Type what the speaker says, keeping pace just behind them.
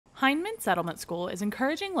Hindman Settlement School is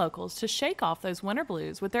encouraging locals to shake off those winter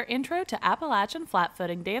blues with their Intro to Appalachian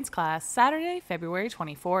Flatfooting dance class Saturday, February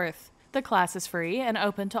 24th. The class is free and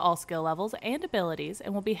open to all skill levels and abilities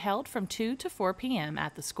and will be held from 2 to 4 p.m.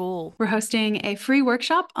 at the school. We're hosting a free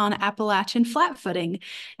workshop on Appalachian Flatfooting,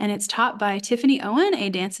 and it's taught by Tiffany Owen,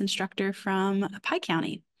 a dance instructor from Pike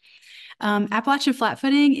County. Appalachian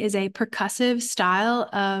flatfooting is a percussive style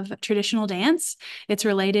of traditional dance. It's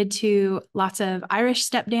related to lots of Irish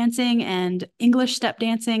step dancing and English step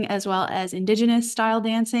dancing, as well as indigenous style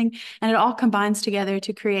dancing, and it all combines together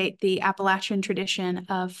to create the Appalachian tradition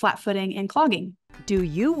of flatfooting and clogging. Do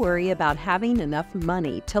you worry about having enough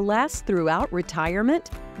money to last throughout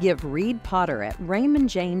retirement? Give Reed Potter at Raymond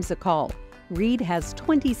James a call. Reed has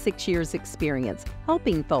 26 years experience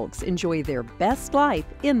helping folks enjoy their best life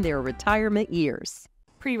in their retirement years.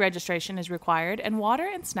 Pre-registration is required and water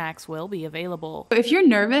and snacks will be available. If you're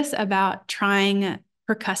nervous about trying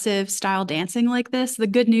percussive style dancing like this, the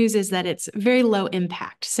good news is that it's very low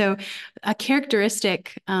impact. So a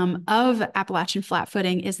characteristic of Appalachian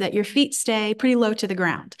flatfooting is that your feet stay pretty low to the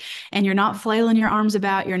ground and you're not flailing your arms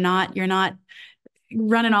about, you're not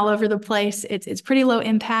running all over the place. It's pretty low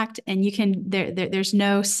impact, and you can there's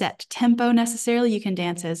no set tempo necessarily. You can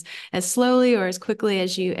dance as slowly or as quickly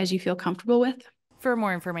as you feel comfortable with. For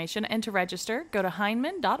more information and to register, go to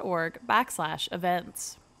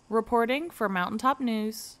hindman.org/events. Reporting for Mountaintop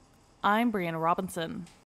News, I'm Brianna Robinson.